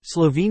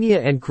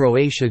Slovenia and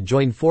Croatia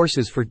join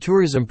forces for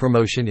tourism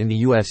promotion in the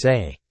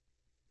USA.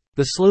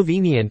 The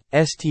Slovenian,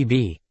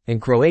 STB,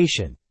 and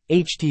Croatian,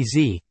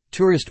 HTZ,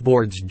 tourist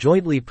boards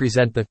jointly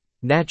present the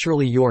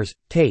Naturally Yours,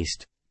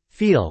 Taste,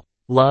 Feel,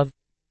 Love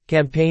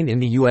campaign in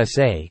the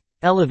USA,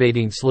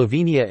 elevating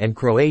Slovenia and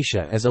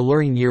Croatia as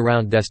alluring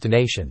year-round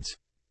destinations.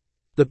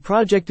 The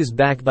project is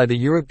backed by the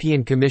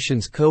European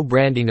Commission's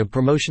co-branding of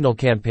promotional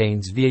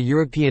campaigns via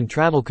European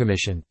Travel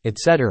Commission,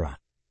 etc.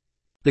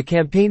 The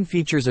campaign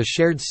features a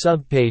shared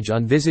sub-page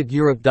on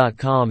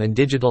visiteurope.com and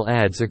digital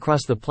ads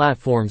across the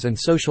platforms and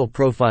social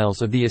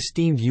profiles of the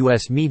esteemed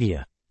U.S.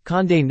 media,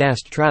 Condé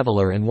Nast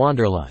Traveler and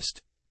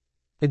Wanderlust.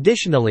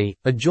 Additionally,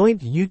 a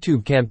joint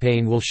YouTube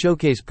campaign will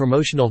showcase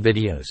promotional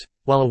videos,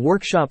 while a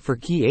workshop for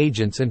key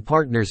agents and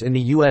partners in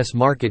the U.S.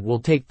 market will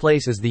take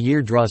place as the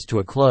year draws to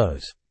a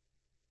close.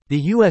 The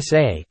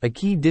USA, a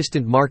key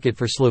distant market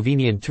for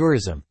Slovenian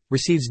tourism,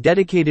 receives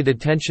dedicated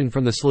attention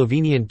from the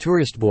Slovenian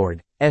Tourist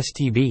Board,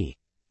 STB,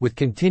 with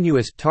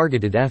continuous,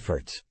 targeted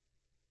efforts.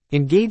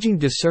 Engaging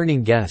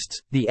discerning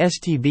guests, the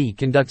STB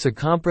conducts a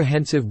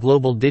comprehensive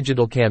global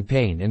digital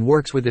campaign and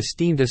works with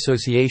esteemed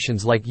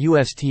associations like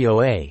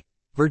USTOA,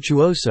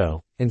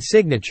 Virtuoso, and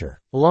Signature,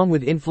 along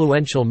with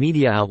influential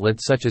media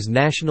outlets such as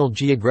National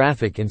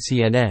Geographic and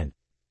CNN.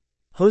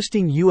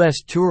 Hosting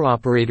U.S. tour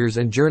operators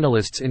and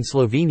journalists in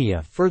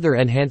Slovenia further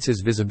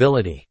enhances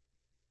visibility.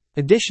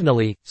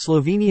 Additionally,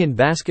 Slovenian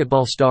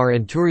basketball star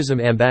and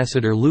tourism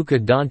ambassador Luka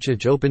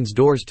Doncic opens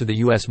doors to the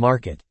U.S.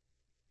 market.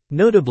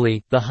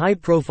 Notably, the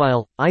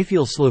high-profile, I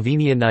Feel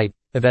Slovenia Night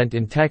event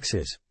in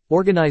Texas,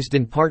 organized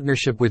in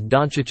partnership with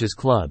Doncic's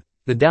club,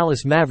 the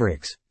Dallas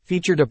Mavericks,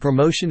 featured a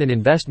promotion and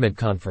investment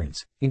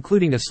conference,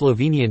 including a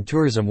Slovenian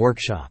tourism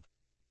workshop.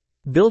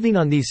 Building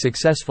on these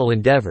successful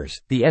endeavors,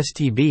 the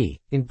STB,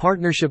 in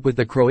partnership with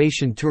the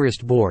Croatian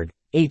Tourist Board,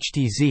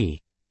 HTZ,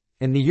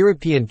 and the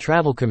European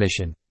Travel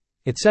Commission,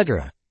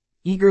 etc.,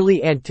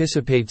 eagerly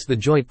anticipates the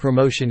joint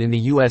promotion in the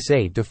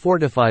USA to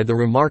fortify the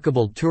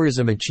remarkable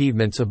tourism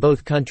achievements of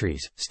both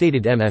countries,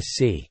 stated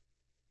MSC.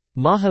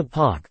 Maha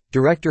Pak,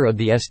 director of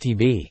the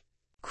STB.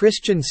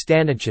 Christian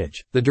Stanicic,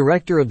 the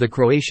director of the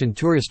Croatian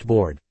Tourist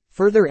Board,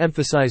 further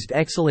emphasized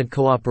excellent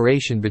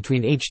cooperation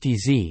between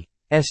HTZ,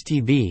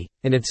 STB,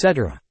 and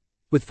etc.,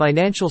 with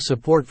financial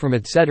support from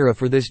etc.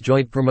 for this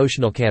joint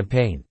promotional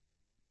campaign.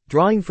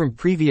 Drawing from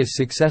previous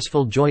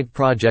successful joint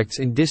projects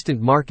in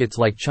distant markets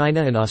like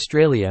China and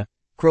Australia,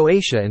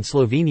 Croatia and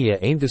Slovenia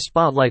aim to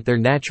spotlight their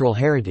natural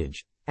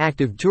heritage,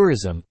 active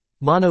tourism,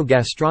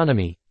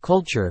 mono-gastronomy,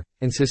 culture,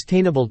 and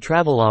sustainable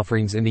travel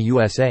offerings in the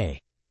USA.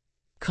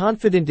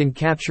 Confident in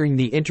capturing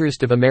the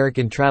interest of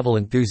American travel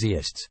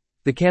enthusiasts,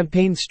 the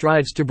campaign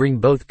strives to bring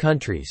both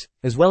countries,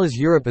 as well as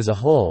Europe as a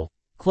whole,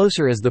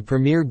 closer as the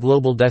premier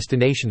global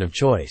destination of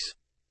choice.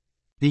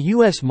 The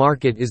U.S.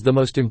 market is the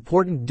most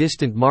important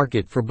distant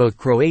market for both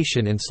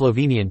Croatian and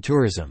Slovenian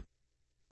tourism.